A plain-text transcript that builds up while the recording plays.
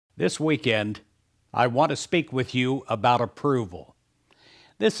This weekend, I want to speak with you about approval.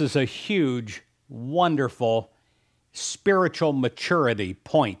 This is a huge, wonderful, spiritual maturity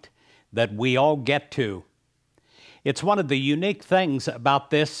point that we all get to. It's one of the unique things about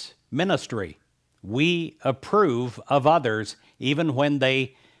this ministry. We approve of others even when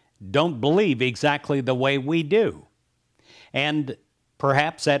they don't believe exactly the way we do. And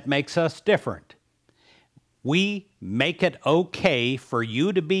perhaps that makes us different. We make it okay for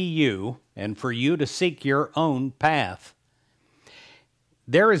you to be you and for you to seek your own path.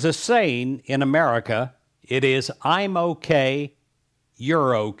 There is a saying in America, it is, "I'm okay,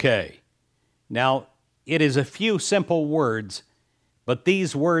 you're okay." Now, it is a few simple words, but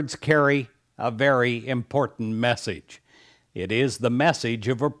these words carry a very important message. It is the message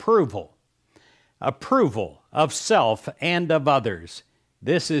of approval. Approval of self and of others.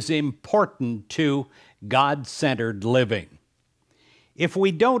 This is important to God-centered living. If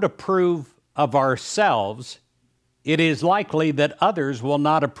we don't approve of ourselves, it is likely that others will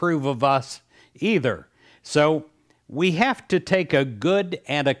not approve of us either. So we have to take a good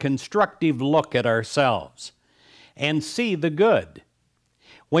and a constructive look at ourselves and see the good.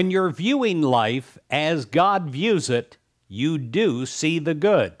 When you're viewing life as God views it, you do see the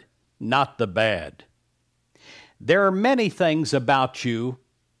good, not the bad. There are many things about you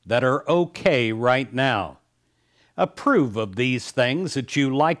that are okay right now. Approve of these things that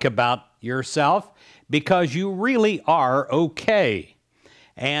you like about yourself because you really are okay.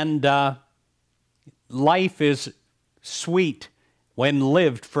 And life is sweet when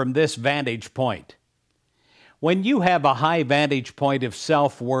lived from this vantage point. When you have a high vantage point of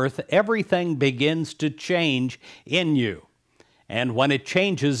self-worth, everything begins to change in you. And when it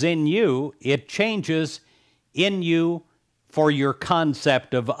changes in you, it changes in you for your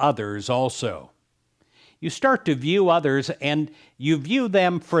concept of others also. You start to view others and you view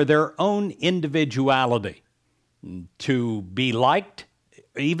them for their own individuality. To be liked,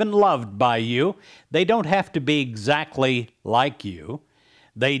 even loved by you, they don't have to be exactly like you.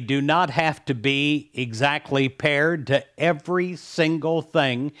 They do not have to be exactly paired to every single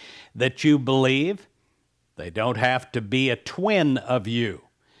thing that you believe. They don't have to be a twin of you.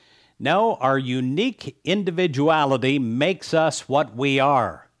 No, our unique individuality makes us what we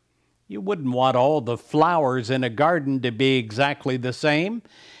are. You wouldn't want all the flowers in a garden to be exactly the same,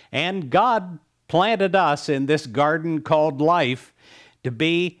 and God planted us in this garden called life to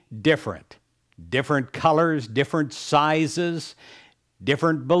be different. Different colors, different sizes,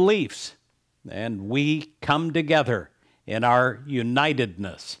 different beliefs, and we come together in our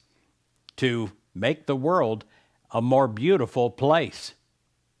unitedness to make the world a more beautiful place.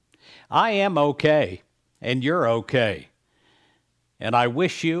 I am okay, and you're okay. And I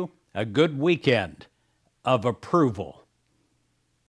wish you a good weekend of approval.